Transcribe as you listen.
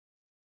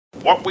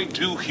What we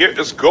do here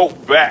is go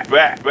back.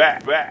 I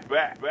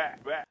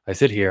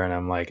sit here and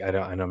I'm like,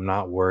 I'm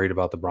not worried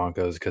about the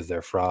Broncos because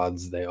they're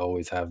frauds. They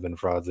always have been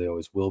frauds. They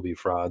always will be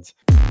frauds.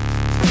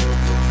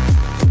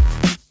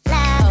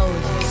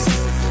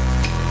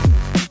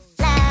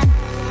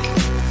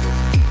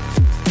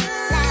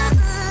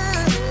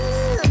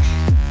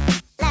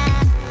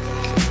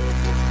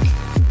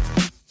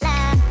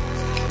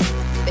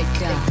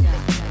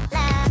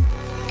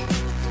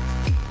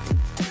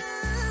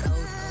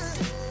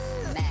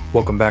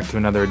 Welcome back to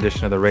another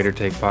edition of the Raider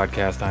Take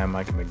podcast. I am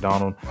Micah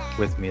McDonald.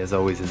 With me, as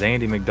always, is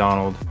Andy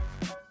McDonald.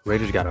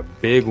 Raiders got a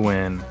big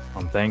win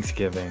on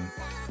Thanksgiving,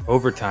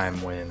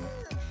 overtime win.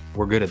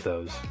 We're good at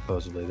those,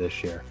 supposedly,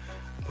 this year.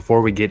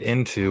 Before we get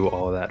into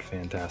all of that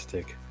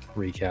fantastic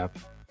recap,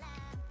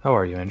 how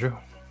are you, Andrew?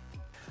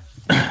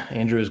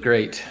 Andrew is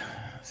great,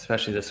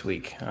 especially this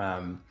week.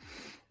 It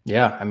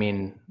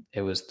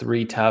was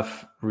 3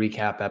 tough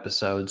recap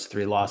episodes,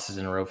 3 losses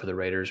in a row for the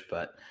Raiders,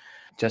 but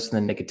just in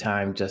the nick of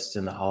time, just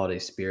in the holiday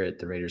spirit,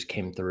 the Raiders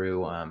came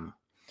through on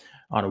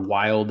a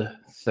wild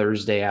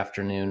Thursday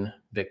afternoon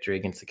victory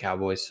against the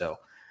Cowboys. So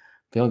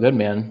feeling good,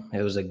 man.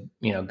 It was a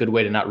good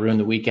way to not ruin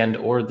the weekend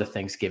or the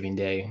Thanksgiving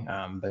day,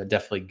 but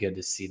definitely good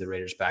to see the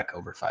Raiders back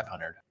over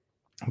 500.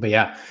 But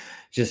yeah,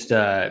 just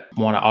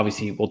want to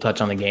obviously we'll touch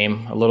on the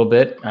game a little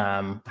bit.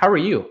 How are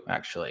you,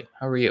 actually?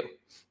 How are you?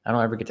 I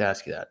don't ever get to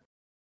ask you that.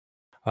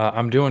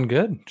 I'm doing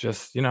good.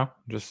 Just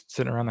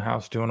sitting around the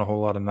house doing a whole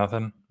lot of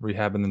nothing,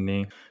 rehabbing the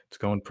knee. It's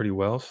going pretty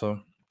well, so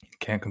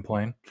can't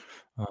complain.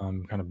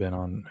 Kind of been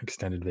on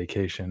extended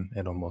vacation,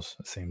 it almost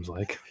seems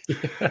like.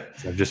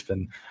 So I've just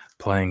been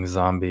playing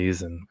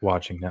zombies and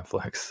watching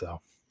Netflix, so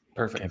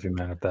perfect. Can't be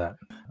mad at that.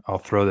 I'll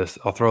throw a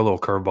little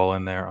curveball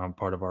in there on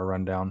part of our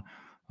rundown.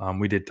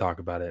 We did talk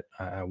about it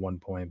at one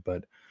point,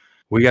 but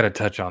we got to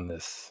touch on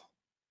this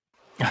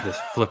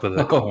flip of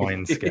the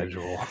coin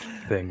schedule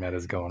thing that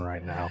is going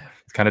right now.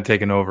 It's kind of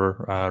taken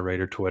over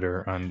Raider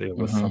Twitter, and it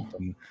was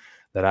something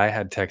that I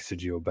had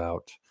texted you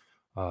about.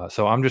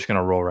 So I'm just going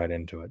to roll right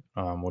into it.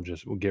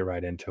 We'll get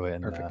right into it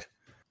and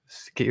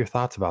get your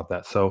thoughts about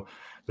that. So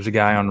there's a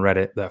guy on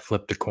Reddit that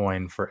flipped a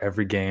coin for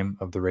every game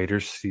of the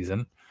Raiders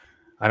season.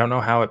 I don't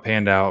know how it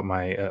panned out.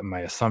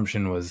 My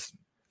assumption was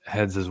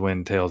heads is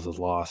win, tails is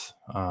loss,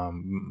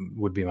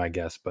 would be my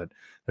guess, but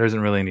there isn't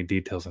really any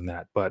details in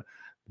that. But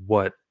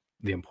what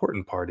the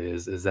important part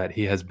is that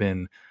he has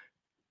been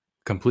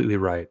completely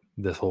right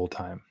this whole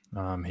time.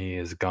 He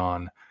has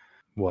gone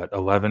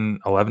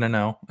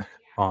 11-0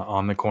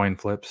 on the coin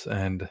flips,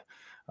 and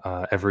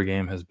every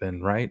game has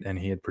been right. And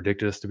he had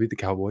predicted us to beat the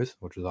Cowboys,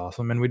 which was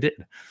awesome, and we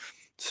did.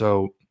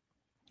 So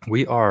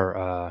we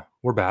are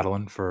we're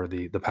battling for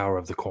the power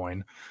of the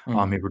coin.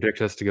 He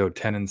predicted us to go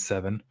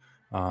 10-7,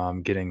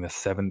 getting the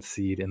 7th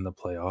seed in the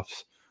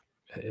playoffs.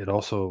 It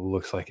also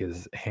looks like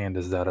his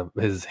handwriting is that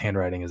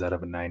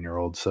of a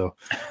 9-year-old. So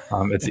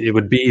it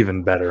would be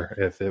even better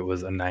if it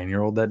was a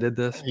 9-year-old that did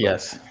this.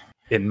 Yes.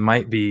 It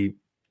might be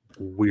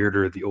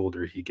weirder the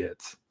older he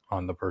gets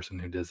on the person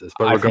who does this.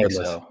 But regardless,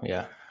 I think so.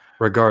 Yeah.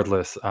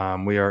 Regardless,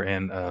 we are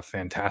in a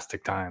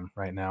fantastic time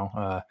right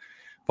now,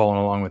 following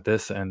along with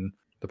this, and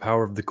the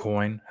power of the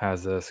coin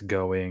has us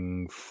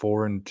going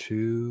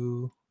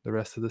 4-2 the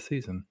rest of the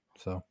season.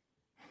 So,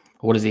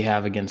 what does he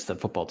have against the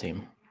football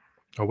team?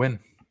 A win.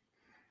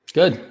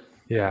 Good.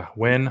 Yeah,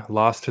 win,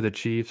 loss to the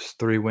Chiefs,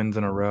 3 wins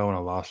in a row, and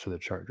a loss to the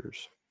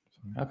Chargers.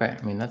 Okay,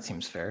 I mean, that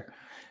seems fair. Yeah.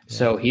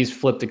 So he's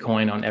flipped a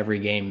coin on every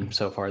game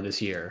so far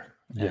this year.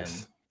 Yes.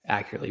 And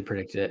accurately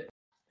predicted it.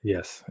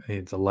 Yes,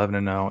 it's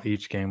 11-0.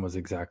 Each game was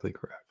exactly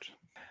correct.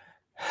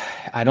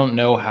 I don't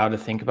know how to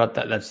think about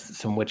that. That's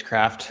some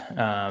witchcraft.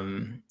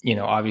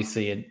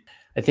 Obviously,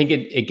 I think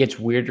it gets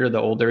weirder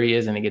the older he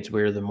is, and it gets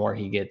weirder the more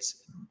he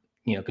gets,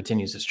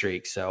 continues to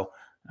streak. So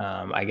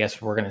I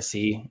guess we're going to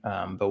see.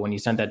 But when you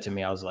sent that to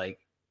me, I was like,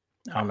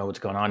 I don't know what's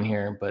going on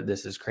here, but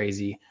this is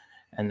crazy.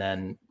 And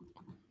then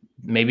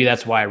maybe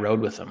that's why I rode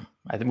with him.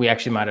 I think we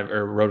actually might have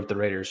rode with the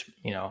Raiders.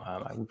 We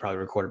probably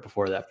recorded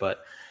before that. But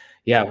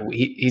yeah,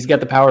 he's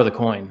got the power of the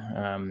coin.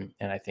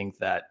 And I think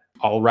that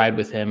I'll ride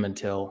with him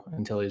until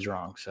he's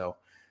wrong. So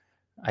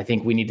I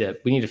think we need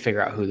to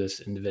figure out who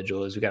this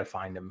individual is. We got to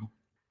find him.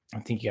 I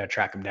think you got to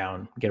track him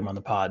down, get him on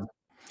the pod.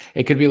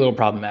 It could be a little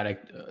problematic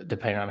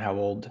depending on how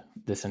old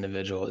this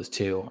individual is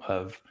too,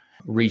 of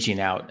reaching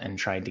out and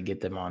trying to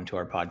get them onto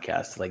our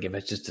podcast. Like if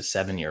it's just a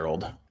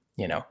 7-year-old,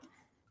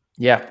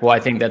 Yeah, well,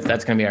 I think that's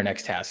going to be our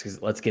next task is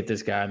let's get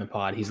this guy on the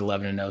pod. He's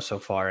 11-0 so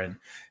far, and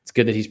it's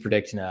good that he's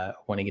predicting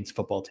when he gets a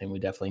football team. We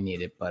definitely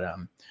need it. But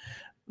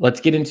let's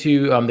get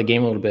into the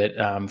game a little bit.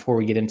 Before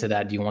we get into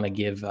that, do you want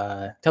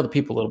to tell the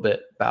people a little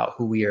bit about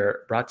who we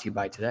are brought to you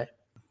by today?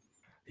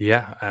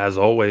 Yeah, as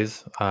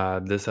always,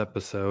 this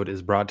episode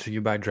is brought to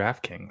you by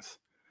DraftKings.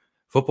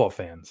 Football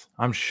fans,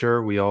 I'm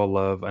sure we all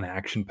love an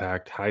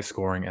action-packed,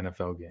 high-scoring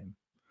NFL game.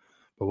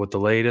 But with the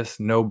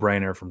latest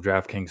no-brainer from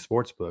DraftKings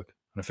Sportsbook,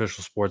 an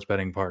official sports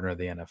betting partner of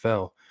the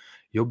NFL,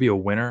 you'll be a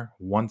winner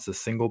once a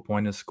single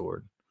point is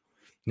scored.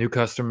 New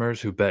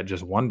customers who bet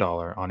just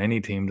 $1 on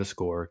any team to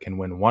score can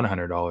win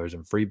 $100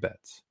 in free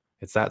bets.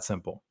 It's that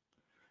simple.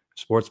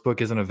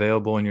 Sportsbook isn't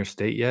available in your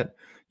state yet,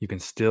 you can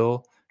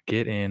still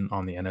get in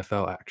on the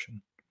NFL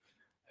action.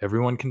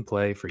 Everyone can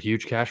play for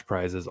huge cash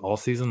prizes all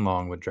season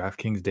long with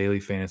DraftKings Daily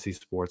Fantasy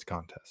Sports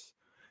Contests.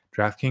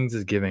 DraftKings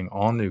is giving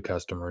all new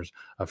customers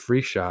a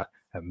free shot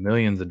at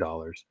millions of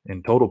dollars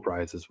in total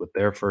prizes with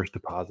their first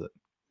deposit.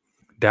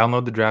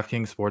 Download the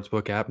DraftKings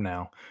Sportsbook app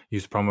now.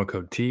 Use promo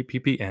code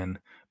TPPN.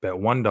 Bet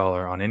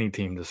 $1 on any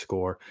team to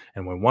score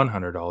and win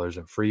 $100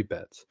 in free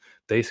bets.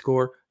 They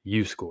score,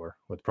 you score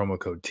with promo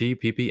code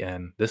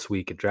TPPN this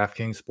week at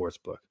DraftKings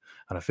Sportsbook,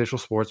 an official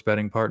sports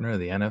betting partner of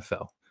the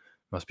NFL.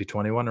 Must be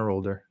 21 or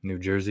older. New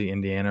Jersey,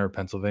 Indiana, or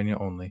Pennsylvania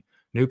only.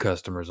 New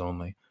customers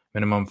only.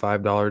 Minimum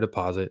 $5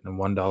 deposit and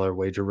 $1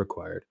 wager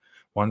required.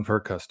 One per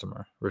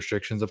customer.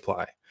 Restrictions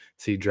apply.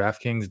 See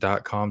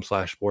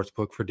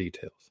DraftKings.com/sportsbook for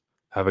details.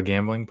 Have a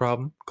gambling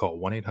problem? Call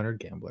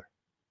 1-800-GAMBLER.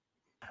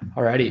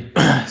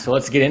 Alrighty, so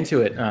let's get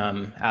into it.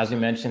 As we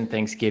mentioned,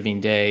 Thanksgiving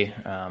Day,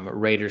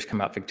 Raiders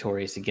come out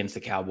victorious against the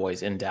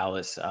Cowboys in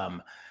Dallas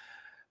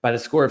by the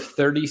score of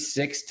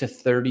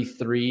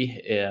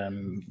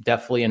 36-33.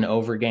 Definitely an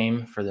over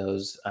game for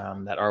those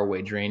that are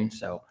wagering.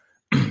 So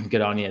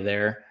good on you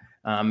there.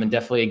 And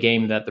definitely a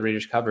game that the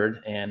Raiders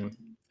covered. And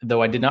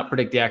though I did not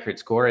predict the accurate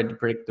score, I did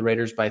predict the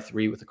Raiders by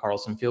 3 with the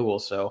Carlson field goal.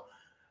 So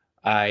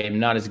I am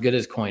not as good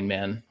as Coin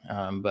Man,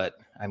 but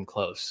I'm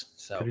close.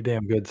 So pretty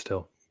damn good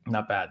still.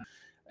 Not bad.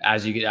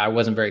 I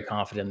wasn't very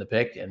confident in the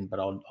pick, but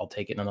I'll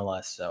take it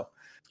nonetheless. So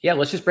yeah,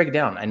 let's just break it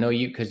down. I know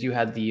because you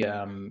had the you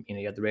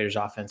had the Raiders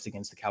offense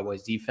against the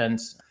Cowboys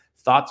defense.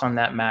 Thoughts on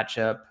that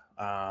matchup,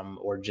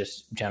 or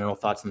just general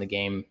thoughts on the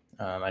game?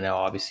 I know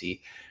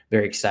obviously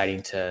very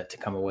exciting to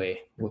come away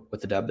with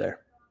the dub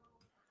there.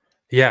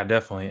 Yeah,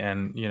 definitely.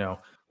 And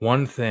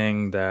one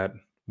thing that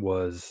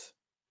was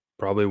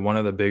probably one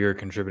of the bigger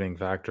contributing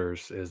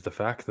factors is the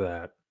fact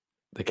that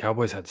the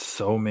Cowboys had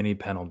so many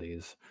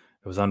penalties.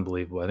 It was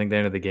unbelievable. I think they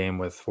ended the game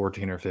with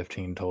 14 or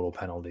 15 total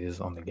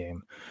penalties on the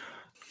game.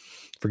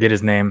 Forget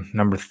his name.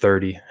 Number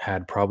 30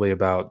 had probably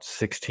about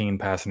 16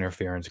 pass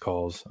interference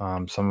calls,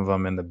 some of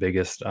them in the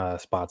biggest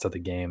spots of the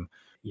game.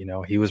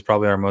 He was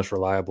probably our most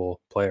reliable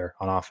player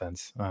on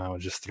offense.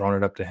 Just throwing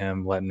it up to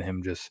him, letting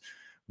him just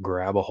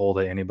grab a hold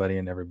of anybody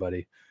and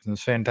everybody. It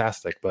was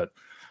fantastic. But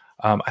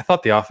I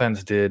thought the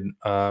offense did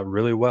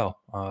really well.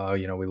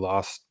 We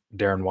lost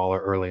Darren Waller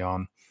early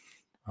on,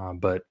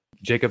 but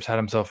Jacobs had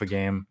himself a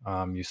game.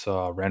 You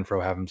saw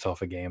Renfro have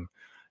himself a game.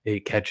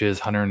 8 catches,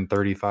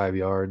 135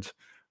 yards,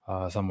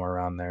 somewhere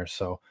around there.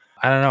 So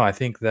I don't know. I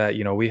think that,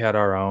 we had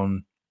our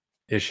own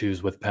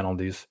issues with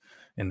penalties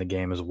in the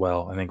game as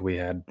well. I think we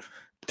had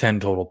 10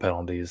 total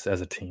penalties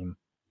as a team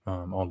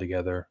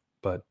altogether,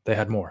 but they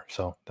had more.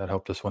 So that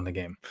helped us win the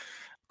game.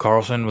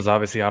 Carlson was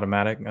obviously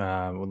automatic.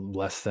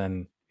 Less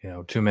than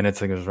 2 minutes.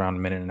 I think it was around a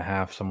minute and a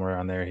half, somewhere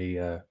around there. He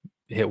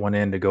hit one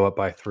in to go up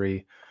by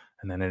 3.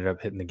 And then ended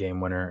up hitting the game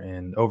winner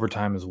in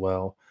overtime as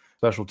well.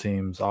 Special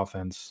teams,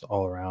 offense,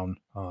 all around,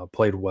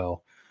 played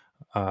well.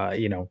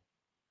 The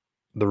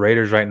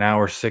Raiders right now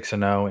are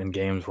 6-0 in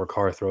games where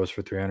Carr throws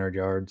for 300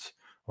 yards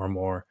or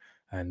more,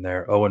 and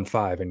they're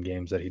 0-5 in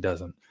games that he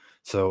doesn't.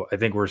 So I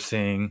think we're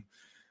seeing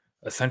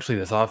essentially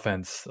this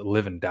offense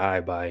live and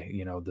die by,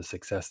 the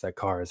success that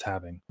Carr is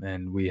having.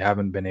 And we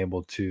haven't been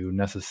able to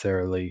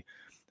necessarily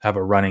have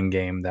a running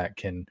game that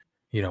can,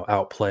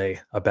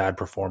 outplay a bad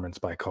performance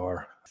by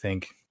Carr. I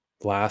think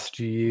the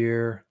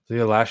year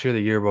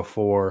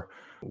before,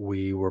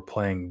 we were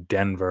playing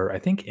Denver, I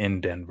think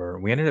in Denver.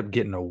 We ended up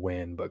getting a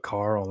win, but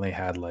Carr only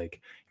had he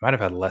might have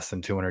had less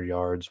than 200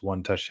 yards,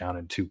 1 touchdown,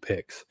 and 2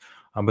 picks.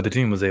 But the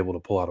team was able to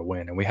pull out a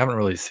win, and we haven't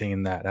really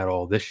seen that at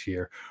all this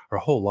year, or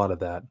a whole lot of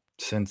that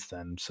since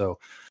then. So,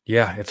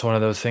 yeah, it's one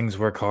of those things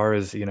where Carr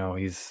is,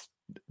 he's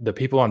the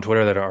people on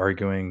Twitter that are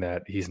arguing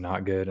that he's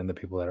not good and the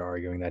people that are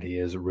arguing that he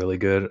is really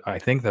good. I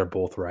think they're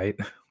both right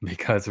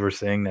because we're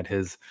saying that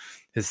his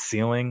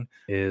ceiling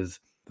is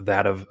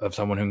that of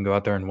someone who can go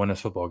out there and win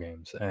us football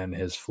games, and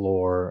his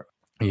floor,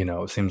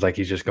 seems like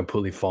he's just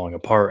completely falling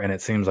apart, and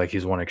it seems like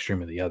he's one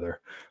extreme or the other.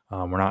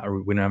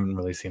 We haven't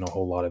really seen a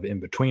whole lot of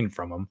in between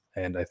from him,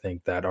 and I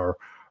think that our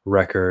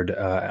record,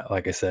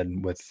 like I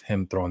said, with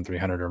him throwing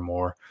 300 or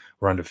more,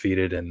 we're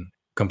undefeated, and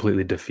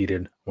completely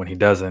defeated when he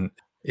doesn't,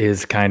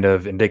 is kind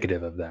of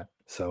indicative of that.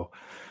 So,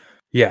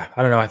 yeah,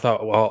 I don't know. I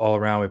thought all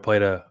around we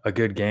played a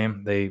good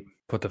game. They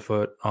put the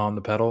foot on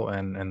the pedal,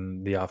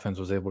 and the offense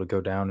was able to go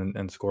down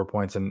and score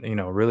points and,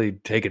 really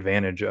take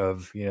advantage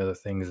of, the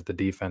things that the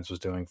defense was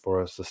doing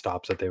for us, the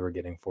stops that they were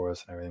getting for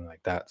us and everything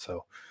like that.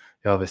 So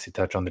you obviously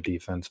touch on the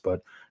defense, but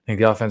I think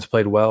the offense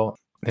played well.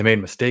 They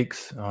made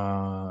mistakes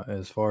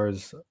as far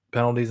as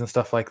penalties and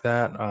stuff like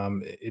that.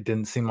 It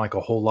didn't seem like a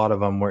whole lot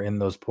of them were in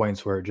those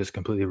points where it just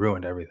completely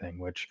ruined everything,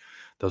 which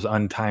those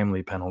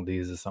untimely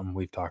penalties is something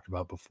we've talked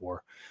about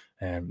before.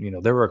 And,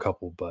 there were a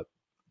couple, but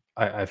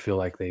I feel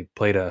like they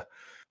played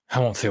I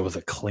won't say it was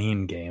a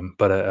clean game,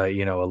 but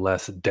a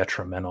less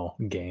detrimental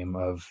game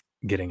of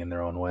getting in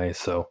their own way.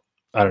 So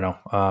I don't know.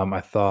 I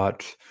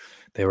thought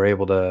they were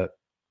able to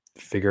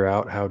figure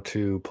out how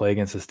to play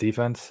against this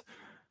defense.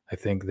 I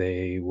think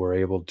they were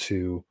able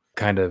to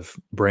kind of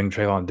bring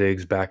Traylon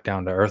Diggs back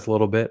down to earth a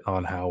little bit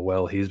on how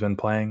well he's been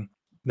playing.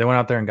 They went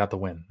out there and got the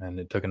win, and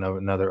it took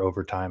another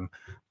overtime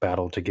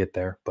battle to get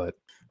there, but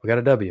we got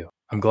a W.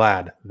 I'm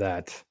glad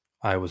that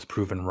I was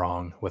proven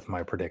wrong with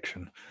my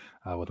prediction,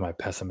 with my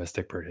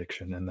pessimistic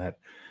prediction, and that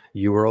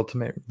you were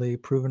ultimately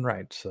proven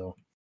right. So,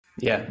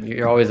 yeah,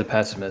 you're always a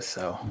pessimist.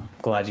 So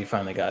glad you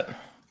finally got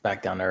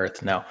back down to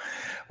earth. No,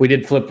 we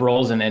did flip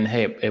roles, and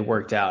hey, it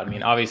worked out. I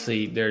mean,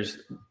 obviously, there's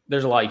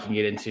a lot you can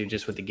get into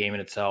just with the game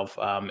in itself.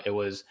 It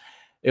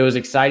was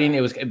exciting.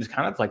 It was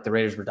kind of like the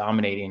Raiders were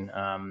dominating.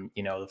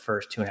 The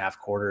first 2.5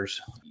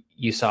 quarters,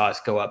 you saw us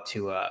go up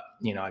to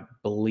I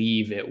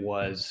believe it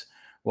was,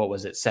 what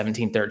was it,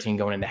 17-13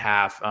 going into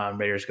half.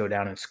 Raiders go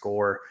down and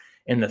score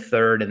in the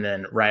third, and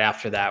then right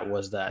after that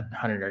was that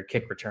 100-yard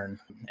kick return,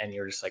 and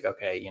you're just like,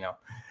 okay,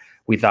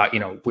 we thought,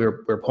 we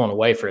were pulling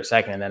away for a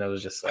second, and then it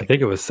was just like, I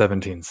think it was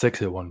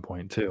 17-6 at one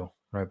point too,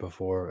 right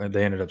before, and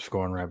they ended up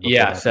scoring right before.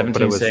 Yeah, that, 17-6.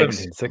 but it was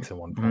 17-6 at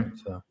one point. Mm-hmm.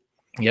 So.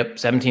 Yep,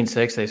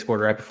 17-6. They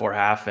scored right before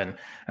half, and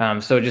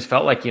so it just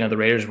felt like the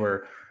Raiders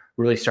were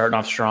really starting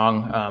off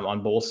strong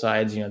on both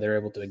sides. They were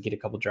able to get a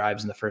couple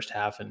drives in the first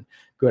half and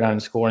go down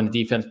and score, and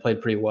the defense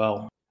played pretty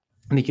well.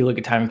 I think you look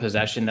at time and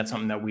possession. That's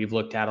something that we've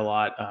looked at a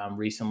lot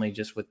recently,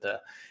 just with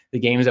the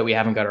games that we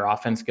haven't got our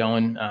offense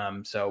going.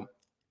 So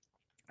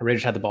the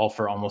Raiders had the ball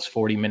for almost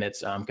 40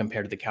 minutes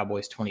compared to the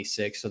Cowboys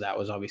 26. So that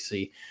was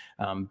obviously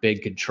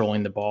big,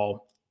 controlling the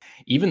ball.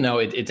 Even though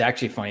it's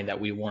actually funny that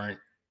we weren't.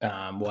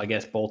 I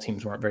guess both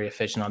teams weren't very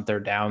efficient on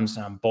third downs.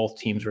 Both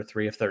teams were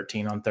 3 of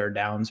 13 on third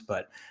downs,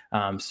 but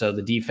so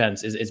the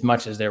defense, is as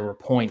much as there were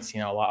points,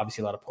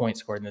 obviously a lot of points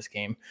scored in this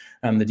game.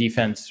 The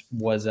defense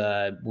was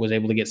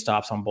able to get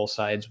stops on both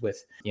sides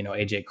with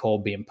AJ Cole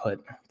being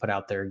put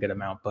out there a good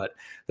amount. But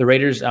the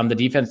Raiders, the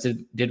defense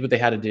did what they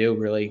had to do.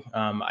 Really,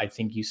 I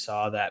think you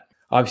saw that.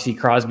 Obviously,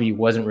 Crosby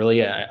wasn't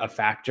really a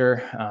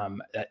factor,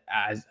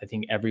 as I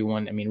think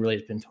everyone. I mean, really,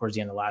 it's been towards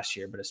the end of last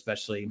year, but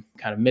especially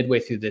kind of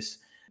midway through this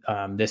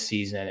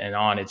season and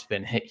on,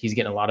 he's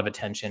getting a lot of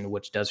attention,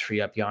 which does free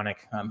up Yannick,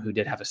 who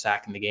did have a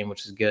sack in the game,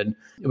 which is good.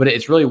 But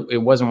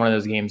it wasn't one of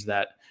those games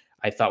that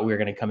I thought we were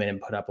going to come in and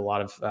put up a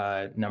lot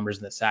of numbers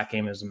in the sack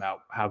game. It was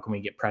about how can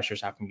we get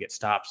pressures, how can we get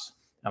stops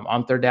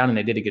on third down, and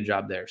they did a good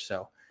job there.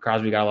 So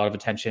Crosby got a lot of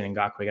attention, and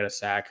Ngakoue got a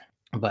sack.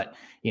 But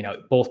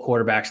both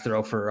quarterbacks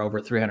throw for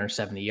over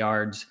 370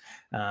 yards.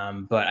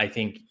 But I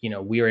think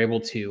we were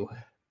able to.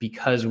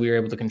 Because we were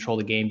able to control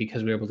the game,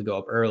 because we were able to go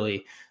up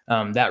early,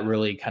 that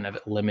really kind of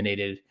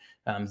eliminated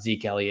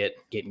Zeke Elliott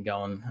getting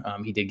going.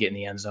 He did get in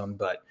the end zone,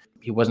 but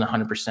he wasn't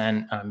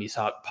 100%. You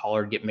saw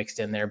Pollard get mixed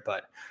in there,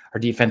 but our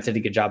defense did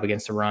a good job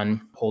against the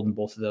run, holding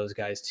both of those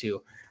guys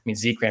too. I mean,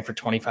 Zeke ran for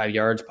 25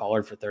 yards,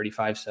 Pollard for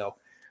 35, so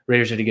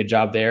Raiders did a good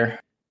job there.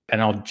 And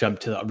I'll jump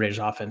to the Raiders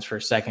offense for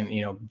a second.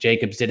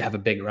 Jacobs did have a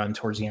big run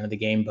towards the end of the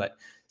game, but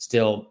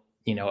still,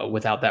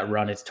 without that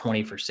run, it's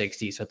 20 for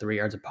 60, so 3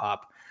 yards a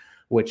pop,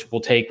 which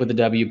we'll take with the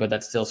W, but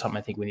that's still something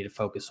I think we need to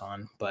focus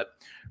on. But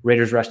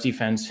Raiders rush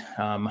defense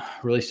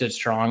really stood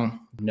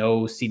strong.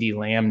 No CD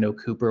Lamb, no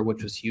Cooper,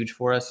 which was huge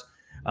for us,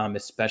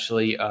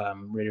 especially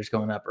Raiders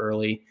going up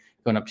early,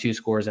 going up 2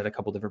 scores at a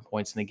couple different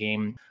points in the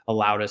game,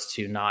 allowed us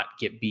to not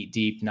get beat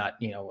deep, not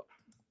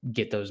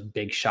get those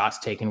big shots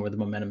taken where the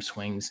momentum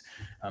swings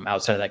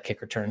outside of that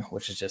kick return,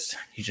 which is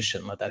you just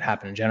shouldn't let that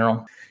happen in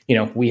general.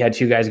 We had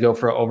 2 guys go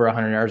for over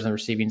 100 yards on the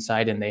receiving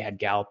side, and they had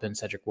Gallup and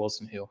Cedric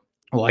Wilson,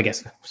 well, I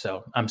guess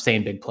so. I'm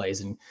saying big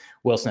plays, and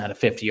Wilson had a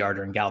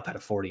 50-yarder and Gallup had a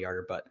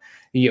 40-yarder, but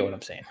you know what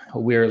I'm saying.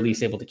 We're at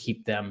least able to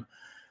keep them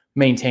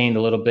maintained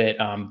a little bit.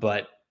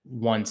 But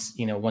once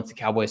the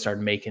Cowboys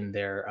started making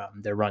their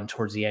run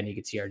towards the end, you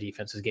could see our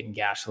defense was getting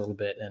gashed a little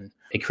bit, and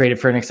it created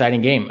for an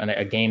exciting game, and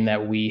a game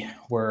that we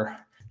were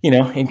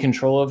in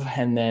control of,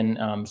 and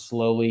then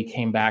slowly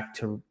came back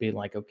to being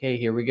like, okay,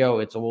 here we go.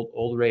 It's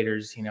old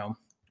Raiders.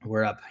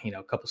 We're up,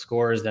 a couple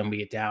scores, then we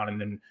get down, and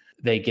then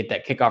they get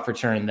that kickoff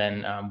return, and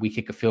then we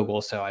kick a field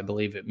goal. So I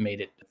believe it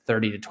made it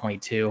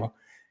 30-22.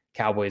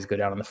 Cowboys go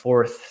down on the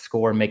 4th,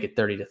 score, make it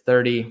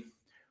 30-30.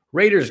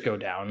 Raiders go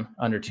down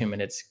under 2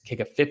 minutes,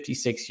 kick a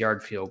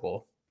 56-yard field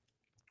goal,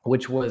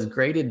 which was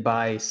graded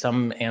by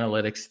some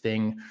analytics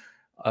thing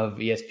of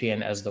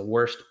ESPN as the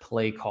worst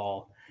play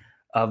call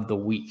of the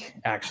week.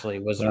 Actually,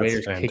 was the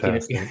Raiders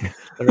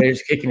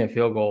kicking a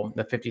field goal,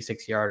 the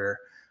 56-yarder.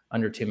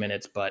 Under 2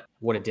 minutes, but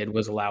what it did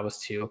was allow us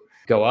to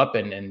go up,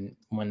 and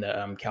when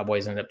the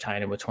Cowboys ended up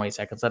tying it with 20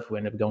 seconds left, we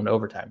ended up going to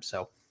overtime.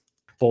 So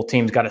both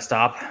teams got to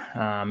stop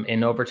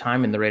in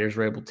overtime, and the Raiders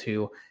were able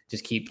to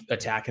just keep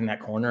attacking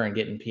that corner and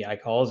getting PI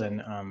calls,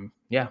 and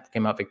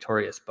came out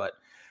victorious. But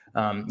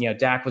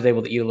Dak was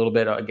able to eat a little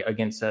bit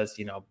against us,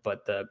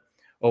 but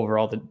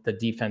overall the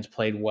defense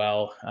played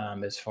well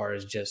as far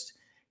as just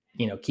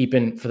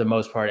keeping, for the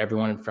most part,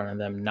 everyone in front of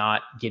them,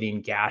 not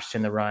getting gashed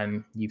in the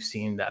run. You've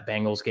seen that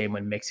Bengals game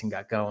when Mixon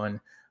got going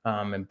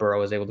and Burrow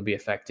was able to be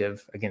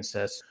effective against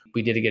us.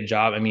 We did a good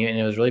job. I mean, and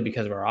it was really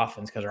because of our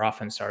offense, because our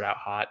offense started out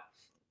hot.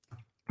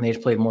 And they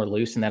just played more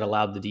loose, and that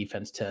allowed the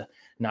defense to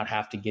not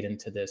have to get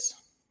into this,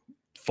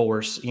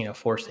 force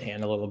the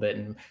hand a little bit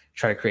and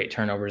try to create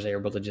turnovers. They were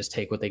able to just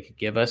take what they could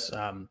give us,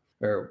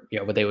 or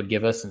what they would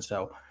give us. And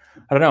so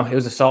I don't know. It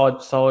was a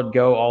solid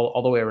go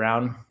all the way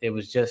around. It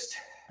was just,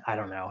 I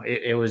don't know.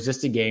 It was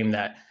just a game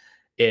that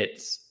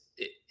it's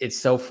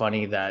so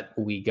funny that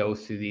we go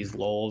through these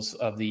lulls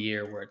of the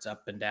year where it's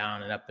up and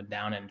down and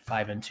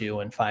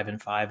 5-2 and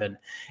 5-5. And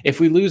if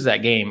we lose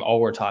that game, all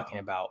we're talking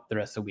about the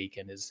rest of the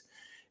weekend is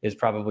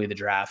probably the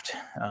draft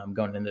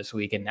going into this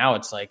week. And now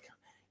it's like,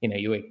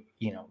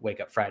 you wake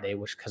up Friday,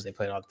 which because they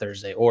played on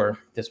Thursday, or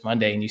this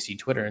Monday, and you see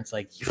Twitter, and it's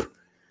like,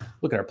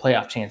 look at our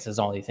playoff chances,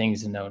 all these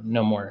things, and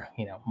no more,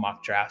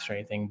 mock drafts or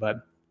anything. But,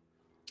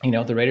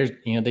 the Raiders,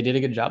 they did a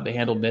good job. They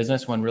handled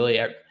business when really,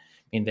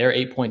 they're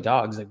 8-point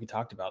dogs like we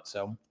talked about.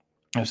 So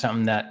it was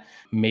something that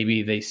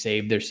maybe they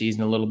saved their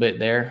season a little bit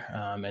there,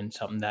 and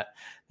something that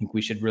I think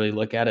we should really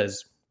look at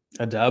as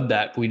a dub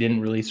that we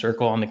didn't really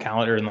circle on the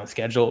calendar and the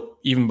schedule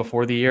even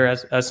before the year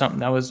as something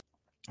that was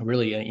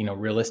really,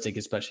 realistic,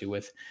 especially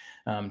with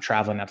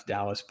traveling out to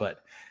Dallas.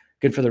 But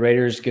good for the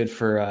Raiders, good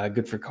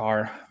for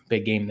Carr,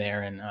 big game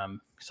there, and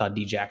saw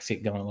D-Jax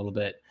get going a little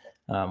bit,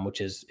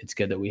 which it's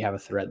good that we have a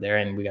threat there,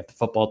 and we got the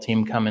football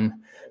team coming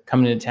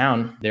into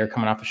town. They're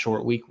coming off a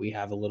short week. We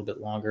have a little bit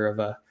longer of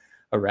a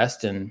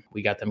rest, and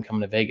we got them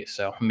coming to Vegas.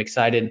 So I'm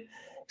excited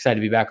to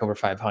be back over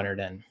 500,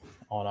 and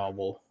all in all,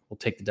 we'll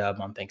take the dub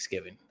on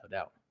Thanksgiving, no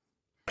doubt.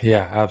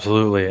 Yeah,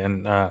 absolutely.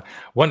 And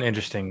one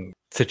interesting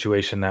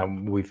situation that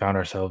we found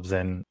ourselves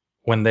in,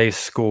 when they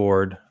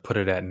scored, put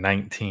it at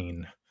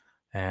 19,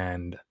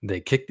 and they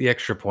kicked the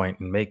extra point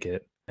and make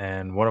it,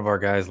 and one of our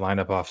guys lined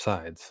up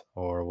offsides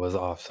or was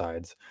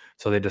offsides.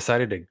 So they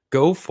decided to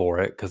go for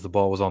it because the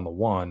ball was on the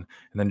 1, and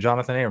then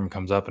Jonathan Abram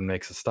comes up and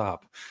makes a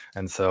stop.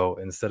 And so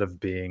instead of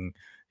being,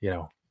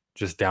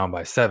 just down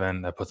by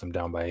 7, that puts them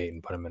down by 8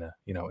 and put them in a,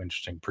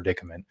 interesting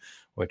predicament,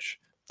 which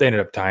they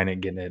ended up tying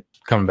it, getting it,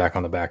 coming back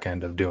on the back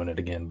end of doing it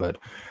again. But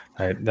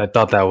I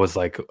thought that was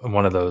like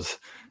one of those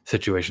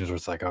situations where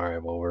it's like, all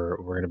right, well, we're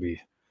going to be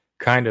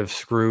kind of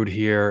screwed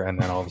here. And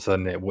then all of a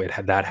sudden it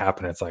had that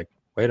happen. It's like,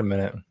 wait a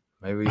minute,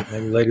 maybe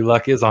Lady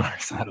Luck is on our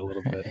side a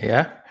little bit.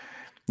 Yeah.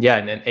 Yeah.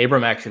 And then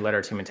Abram actually led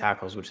our team in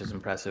tackles, which is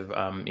impressive.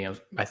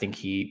 I think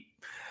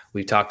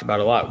we've talked about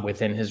a lot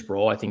within his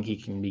role. I think he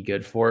can be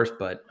good for us,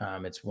 but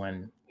it's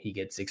when he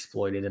gets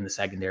exploited in the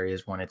secondary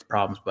is when it's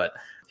problems. But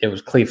it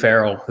was Cleve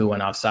Farrell who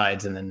went off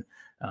sides, and then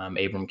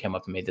Abram came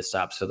up and made the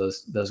stop. So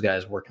those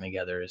guys working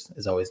together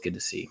is always good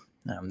to see,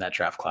 that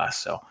draft class.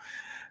 So,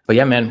 but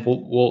yeah, man,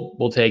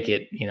 we'll take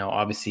it.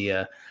 Obviously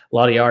a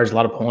lot of yards, a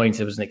lot of points.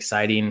 It was an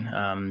exciting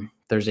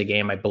Thursday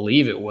game. I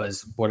believe it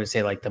was, what did I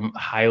say, like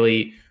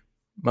the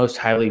most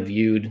highly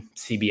viewed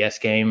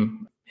CBS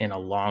game in a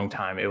long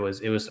time. It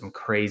was some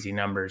crazy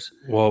numbers.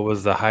 Well, it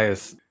was the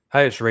highest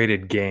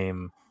rated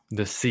game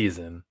this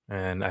season,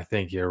 and I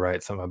think you're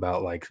right, something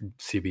about like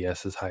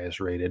CBS's highest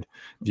rated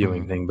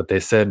viewing thing. But they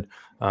said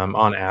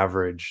on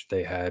average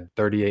they had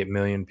 38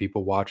 million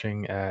people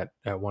watching at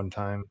one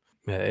time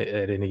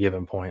at any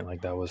given point.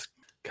 Like that was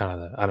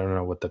kind of I don't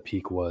know what the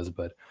peak was,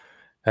 but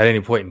at any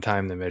point in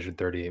time they measured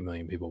 38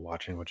 million people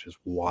watching, which is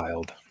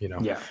wild,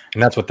 Yeah.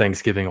 And that's what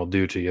Thanksgiving will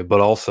do to you. But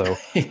also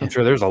I'm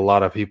sure there's a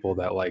lot of people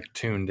that like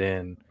tuned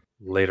in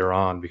later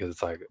on because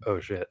it's like, oh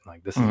shit,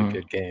 like this is a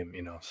good game,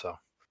 so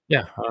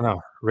yeah, I don't know.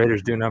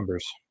 Raiders do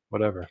numbers,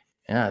 whatever.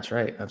 Yeah, that's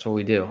right. That's what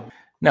we do.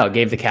 No, it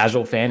gave the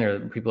casual fan or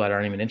people that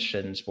aren't even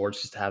interested in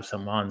sports just to have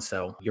some on.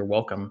 So you're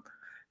welcome,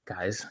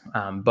 guys.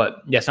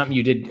 But yeah, something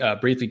you did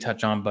briefly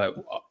touch on, but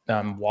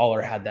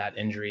Waller had that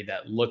injury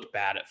that looked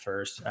bad at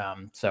first.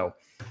 So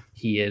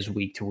he is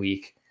week to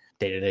week,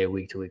 day to day,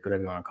 week to week,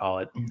 whatever you want to call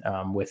it,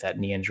 with that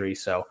knee injury.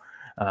 So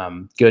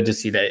good to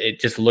see that it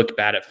just looked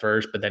bad at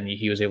first, but then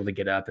he was able to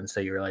get up, and so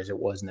you realize it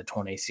wasn't a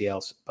torn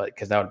ACL, but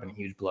because that would have been a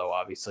huge blow,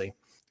 obviously.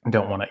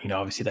 Don't want to,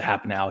 obviously that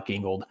happened to Alec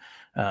Ingold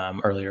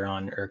earlier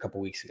on or a couple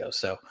weeks ago.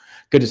 So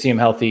good to see him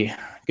healthy.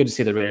 Good to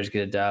see the Raiders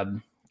get a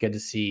dub. Good to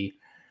see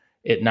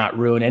it not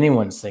ruin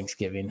anyone's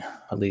Thanksgiving,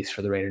 at least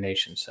for the Raider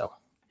Nation. So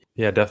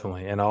yeah,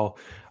 definitely. And I'll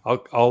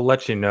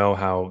let you know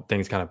how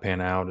things kind of pan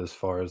out as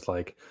far as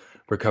like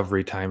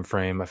recovery time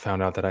frame. I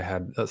found out that I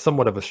had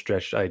somewhat of a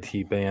stretched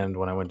IT band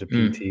when I went to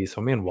PT.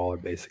 So me and Waller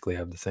basically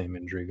have the same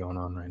injury going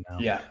on right now.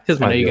 Yeah, I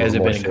know you guys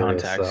have been in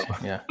contact. So.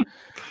 Yeah.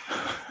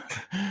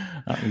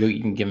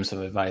 You can give him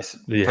some advice.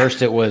 Yeah.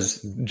 First, it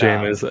was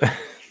Jameis. It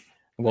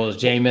was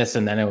Jameis,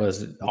 and then it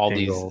was all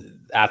these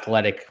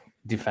athletic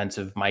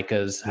defensive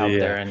Micahs out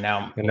there, and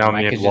now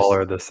me and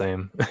Waller are the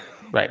same.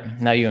 Right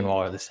now, you and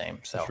Waller are the same.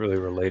 So it's really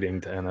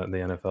relating to the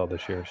NFL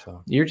this year.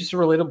 So you're just a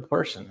relatable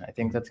person. I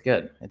think that's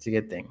good. It's a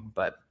good thing.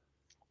 But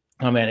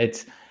oh man,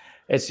 it's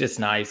just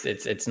nice.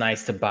 It's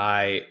nice to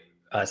buy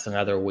us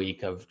another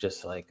week of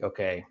just like,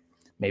 okay,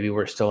 maybe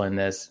we're still in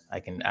this. I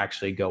can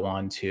actually go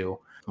on to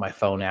my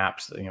phone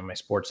apps, my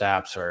sports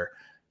apps, or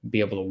be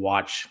able to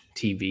watch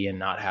TV and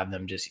not have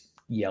them just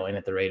yelling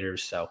at the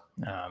Raiders. So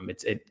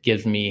it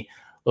gives me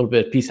a little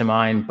bit of peace of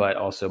mind, but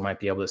also might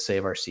be able to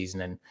save our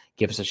season and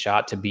give us a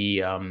shot to be,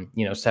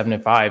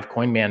 7-5.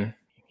 Coin Man,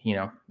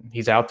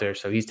 he's out there,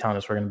 so he's telling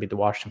us we're going to beat the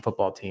Washington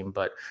football team.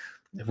 But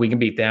if we can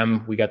beat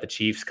them, we got the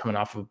Chiefs coming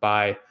off of a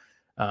bye.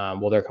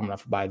 They're coming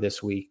off a bye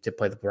this week to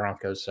play the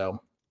Broncos.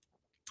 So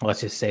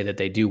let's just say that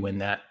they do win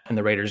that, and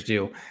the Raiders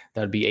do.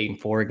 That would be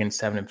 8-4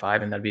 against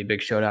 7-5, and that'd be a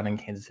big showdown in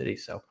Kansas City.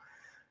 So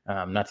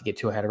not to get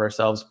too ahead of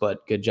ourselves,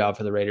 but good job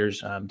for the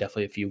Raiders.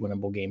 Definitely a few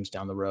winnable games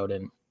down the road,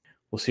 and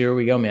we'll see where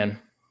we go, man.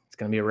 It's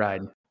going to be a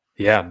ride.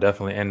 Yeah,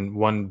 definitely. And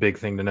one big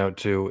thing to note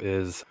too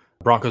is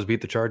Broncos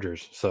beat the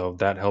Chargers, so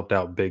that helped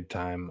out big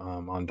time.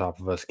 On top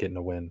of us getting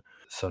a win,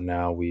 so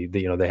now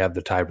they have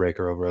the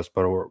tiebreaker over us,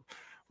 but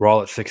we're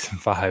all at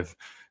 6-5.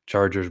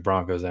 Chargers,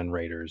 Broncos, and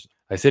Raiders.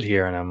 I sit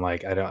here and I'm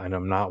like,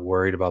 I'm not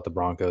worried about the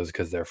Broncos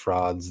because they're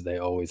frauds. They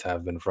always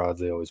have been frauds.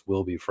 They always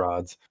will be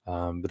frauds.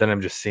 But then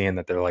I'm just seeing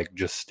that they're like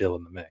just still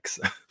in the mix,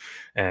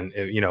 and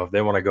if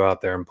they want to go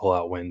out there and pull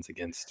out wins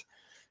against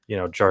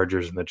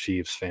Chargers and the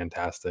Chiefs,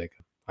 fantastic.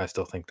 I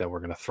still think that we're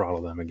going to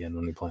throttle them again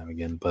when we play them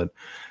again. But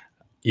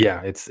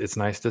yeah, it's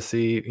nice to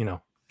see,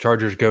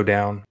 Chargers go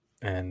down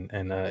and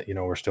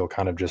we're still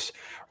kind of just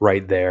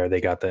right there. They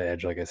got the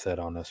edge, like I said,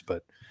 on us,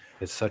 but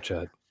it's such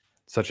a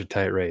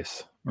tight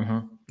race.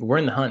 Mm-hmm. We're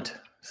in the hunt.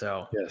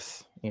 So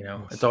yes,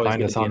 it's always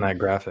find us on that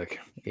graphic.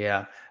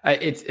 Yeah.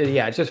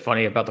 It's just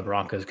funny about the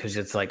Broncos. Cause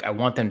it's like, I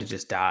want them to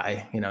just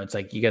die. It's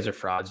like, you guys are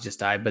frauds, just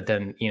die. But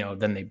then,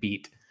 then they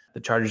beat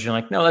the Chargers. You're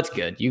like, no, that's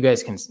good. You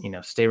guys can,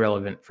 stay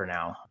relevant for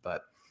now.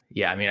 But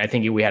yeah, I mean, I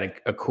think we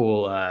had a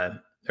cool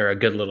or a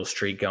good little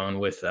streak going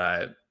with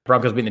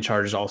Broncos beating the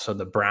Chargers. Also,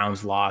 the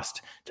Browns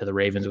lost to the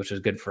Ravens, which was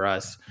good for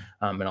us.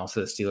 And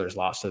also the Steelers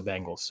lost to the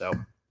Bengals. So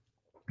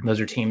those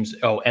are teams.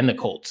 Oh, and the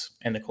Colts.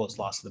 And the Colts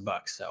lost to the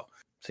Bucs. So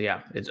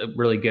yeah, it's a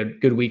really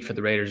good week for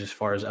the Raiders as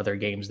far as other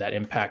games that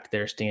impact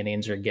their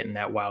standings or getting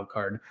that wild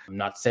card.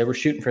 Not to say we're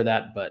shooting for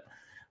that, but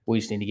we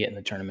just need to get in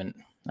the tournament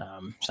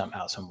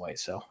somehow, some way.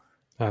 So.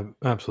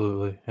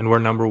 Absolutely. And we're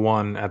number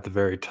one at the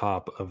very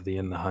top of the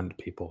in the hunt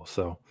people.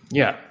 So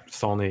yeah,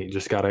 it's only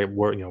just got to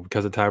work,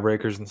 because of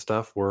tiebreakers and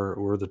stuff,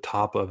 we're the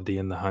top of the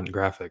in the hunt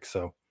graphic.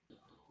 So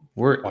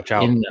we're watch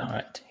out. In the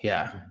hunt.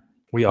 Yeah.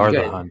 We are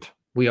the hunt.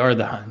 We are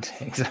the hunt.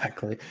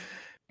 Exactly.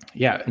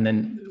 Yeah. And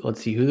then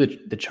let's see who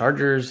the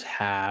Chargers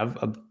have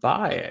a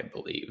bye, I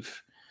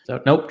believe. So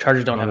nope,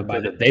 Chargers don't have a bye.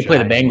 They play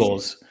the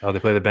Bengals. Oh, they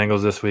play the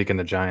Bengals this week and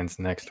the Giants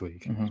next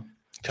week. Mm-hmm.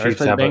 Chargers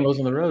play the Bengals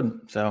on the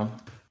road. So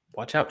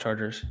watch out,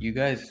 Chargers. You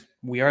guys,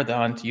 we are the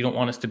hunt. You don't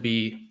want us to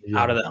be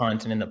out of the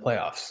hunt and in the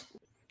playoffs.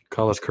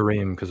 Call us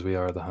Kareem because we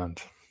are the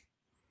hunt.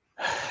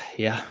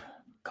 Yeah.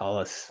 Call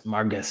us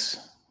Margus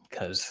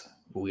because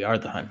we are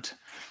the hunt.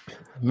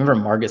 Remember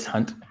Margus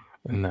Hunt?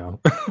 No,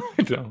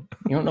 I don't.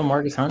 You don't know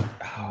Margus Hunt?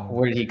 Oh,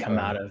 where did he come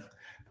out of?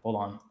 Hold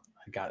on.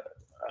 I got it.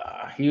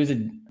 He was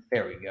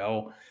there we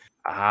go.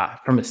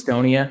 From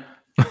Estonia.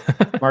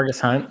 Margus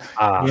Hunt.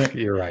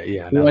 You're right.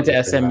 Yeah. He went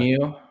to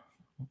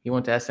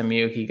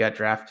SMU. He got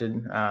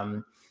drafted.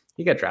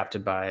 He got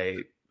drafted by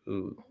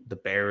the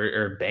Bears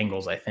or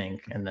Bengals, I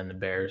think, and then the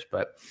Bears.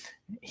 But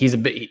he's a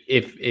bit.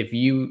 If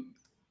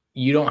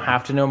you don't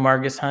have to know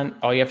Margus Hunt,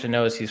 all you have to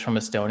know is he's from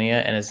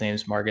Estonia and his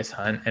name's Margus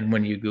Hunt. And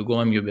when you Google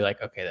him, you'll be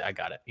like, okay, I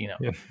got it. Yeah,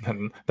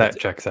 that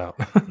checks out.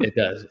 It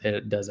does.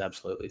 It does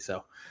absolutely.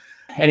 So,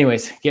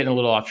 anyways, getting a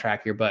little off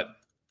track here, but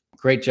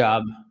great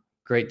job,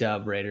 great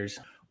dub, Raiders.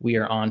 We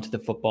are on to the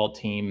football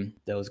team.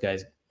 Those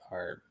guys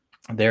are.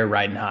 They're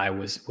riding high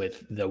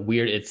with the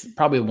weird. It's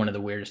probably one of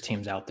the weirdest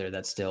teams out there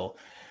that's still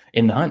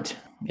in the hunt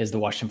is the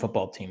Washington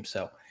football team.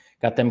 So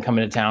got them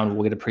coming to town.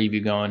 We'll get a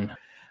preview going.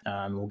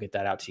 We'll get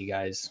that out to you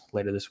guys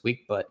later this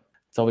week, but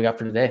that's all we got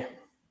for today.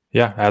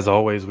 Yeah. As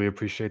always, we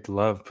appreciate the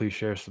love. Please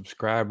share,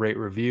 subscribe, rate,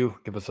 review,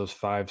 give us those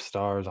 5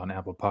 stars on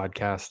Apple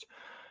Podcast.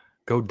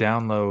 Go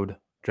download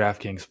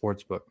DraftKings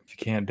Sportsbook. If you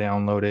can't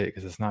download it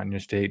because it's not in your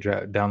state,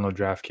 download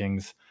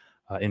DraftKings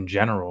in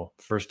general.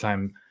 First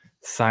time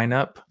sign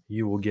up,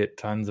 you will get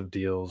tons of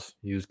deals.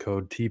 Use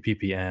code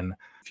TPPN.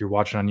 If you're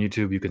watching on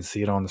YouTube, you can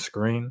see it on the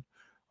screen.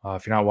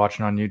 If you're not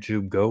watching on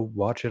YouTube, go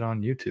watch it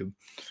on YouTube.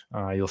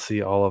 You'll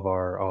see all of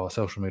our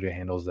social media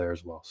handles there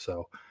as well.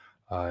 So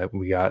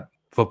we got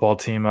football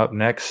team up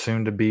next,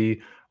 soon to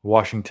be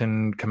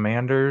Washington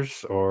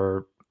Commanders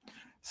or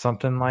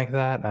something like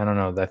that. I don't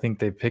know. I think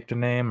they picked a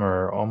name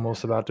or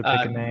almost about to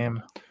pick a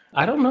name.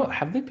 I don't know.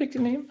 Have they picked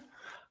a name?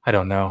 I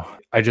don't know.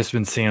 I just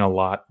been seeing a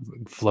lot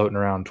floating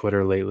around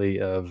Twitter lately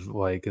of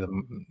like,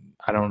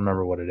 I don't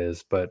remember what it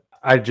is, but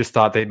I just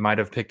thought they might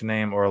have picked a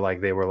name or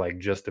like they were like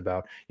just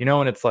about,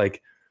 and it's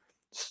like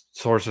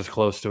sources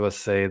close to us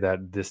say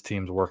that this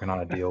team's working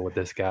on a deal with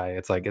this guy.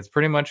 It's like, it's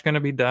pretty much going to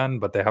be done,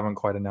 but they haven't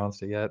quite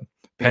announced it yet.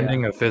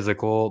 Pending a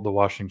physical, the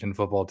Washington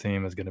football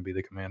team is going to be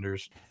the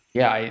Commanders.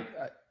 Yeah.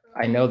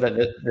 I know that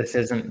this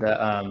isn't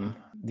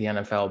the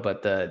NFL,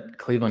 but the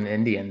Cleveland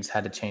Indians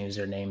had to change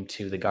their name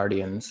to the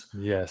Guardians.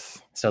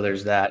 Yes. So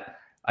there's that.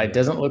 It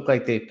doesn't look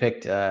like they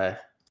picked.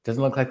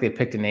 Doesn't look like they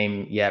picked a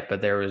name yet, but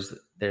they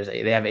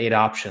have 8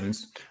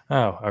 options.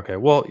 Oh, okay.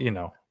 Well,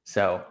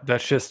 so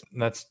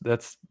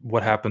that's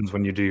what happens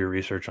when you do your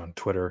research on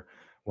Twitter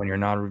when you're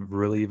not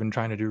really even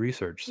trying to do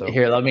research. So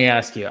here, let me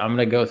ask you. I'm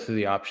going to go through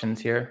the options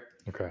here.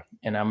 Okay.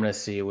 And I'm going to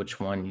see which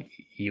one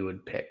you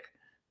would pick.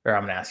 or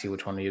I'm going to ask you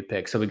which one you'd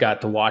pick. So we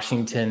got the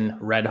Washington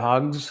Red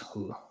Hogs,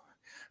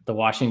 the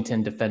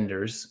Washington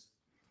Defenders,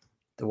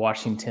 the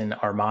Washington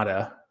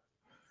Armada,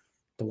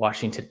 the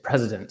Washington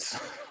Presidents.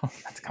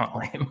 That's kind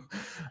of lame.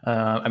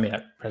 I mean,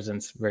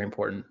 President's very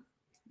important,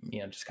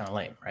 just kind of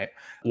lame, right?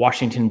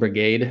 Washington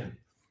Brigade,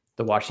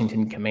 the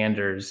Washington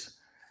Commanders,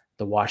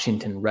 the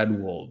Washington Red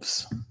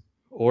Wolves,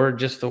 or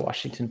just the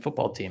Washington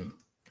football team.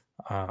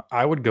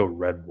 I would go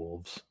Red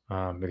Wolves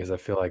because I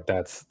feel like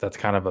that's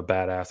kind of a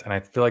badass, and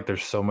I feel like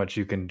there's so much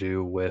you can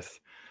do with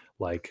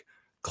like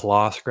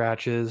claw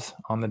scratches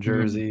on the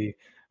jersey,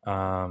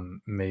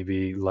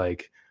 maybe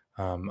like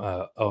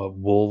a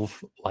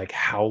wolf like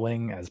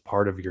howling as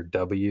part of your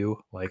W,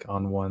 like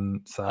on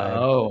one side.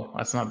 Oh,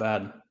 that's not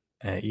bad.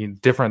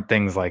 Different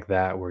things like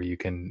that where you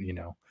can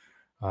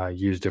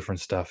use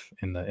different stuff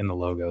in the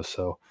logo.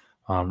 So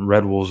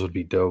Red Wolves would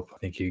be dope. I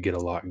think you get a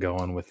lot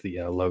going with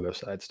the logo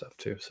side stuff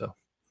too. So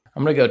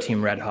I'm gonna go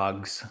Team Red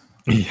Hogs.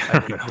 Yeah,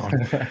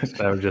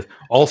 that would just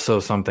also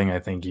something I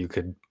think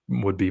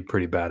would be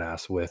pretty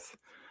badass with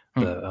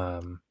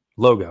the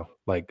logo,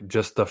 like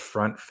just the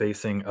front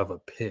facing of a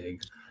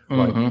pig,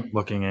 like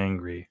looking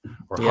angry,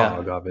 or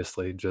hog,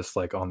 obviously, just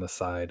like on the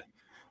side,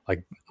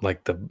 like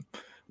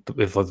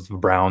if the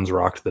Browns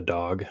rocked the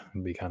dog,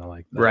 it'd be kind of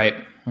like that. Right.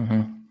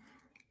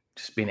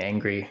 Just being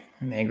angry,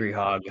 an angry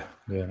hog.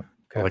 Yeah,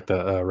 okay. Like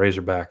the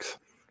Razorbacks,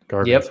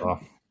 Arkansas.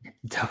 Yep.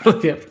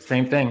 Totally. Yep.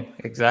 Same thing.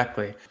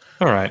 Exactly.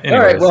 All right.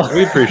 Anyways, well,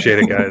 we appreciate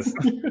it, guys.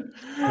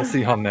 We'll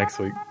see y'all next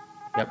week.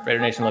 Yep. Raider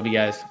Nation, love you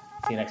guys.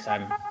 See you next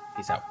time.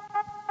 Peace out.